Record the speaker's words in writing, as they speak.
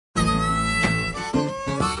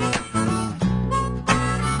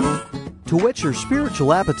to whet your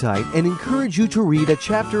spiritual appetite and encourage you to read a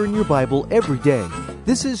chapter in your Bible every day.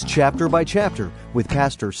 This is Chapter by Chapter with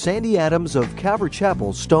Pastor Sandy Adams of Calvary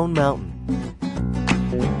Chapel, Stone Mountain.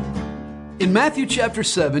 In Matthew chapter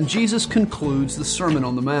 7, Jesus concludes the Sermon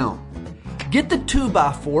on the Mount. Get the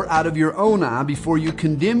 2x4 out of your own eye before you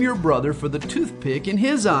condemn your brother for the toothpick in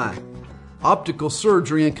his eye. Optical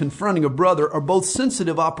surgery and confronting a brother are both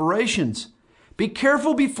sensitive operations. Be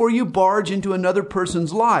careful before you barge into another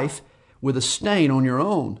person's life with a stain on your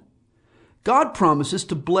own. God promises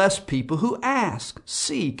to bless people who ask,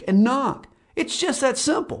 seek, and knock. It's just that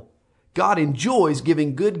simple. God enjoys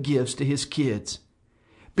giving good gifts to His kids.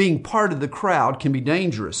 Being part of the crowd can be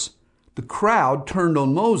dangerous. The crowd turned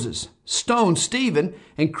on Moses, stoned Stephen,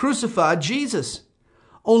 and crucified Jesus.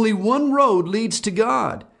 Only one road leads to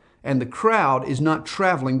God, and the crowd is not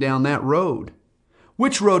traveling down that road.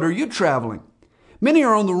 Which road are you traveling? Many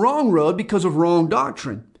are on the wrong road because of wrong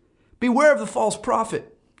doctrine. Beware of the false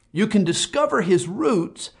prophet. You can discover his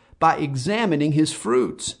roots by examining his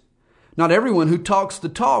fruits. Not everyone who talks the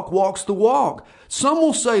talk walks the walk. Some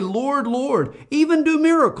will say, Lord, Lord, even do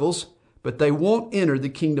miracles, but they won't enter the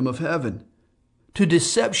kingdom of heaven. To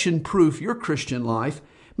deception-proof your Christian life,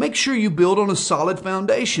 make sure you build on a solid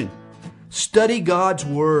foundation. Study God's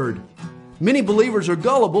Word. Many believers are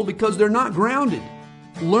gullible because they're not grounded.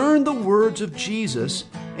 Learn the words of Jesus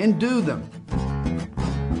and do them.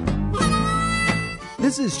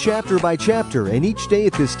 This is Chapter by Chapter, and each day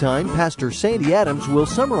at this time, Pastor Sandy Adams will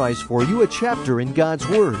summarize for you a chapter in God's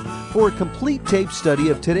Word. For a complete tape study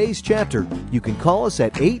of today's chapter, you can call us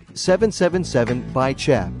at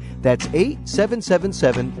 8777-BY-CHAP. That's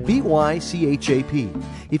 8777-BY-CHAP.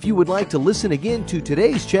 If you would like to listen again to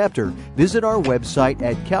today's chapter, visit our website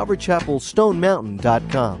at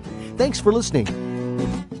calvarychapelstonemountain.com. Thanks for listening.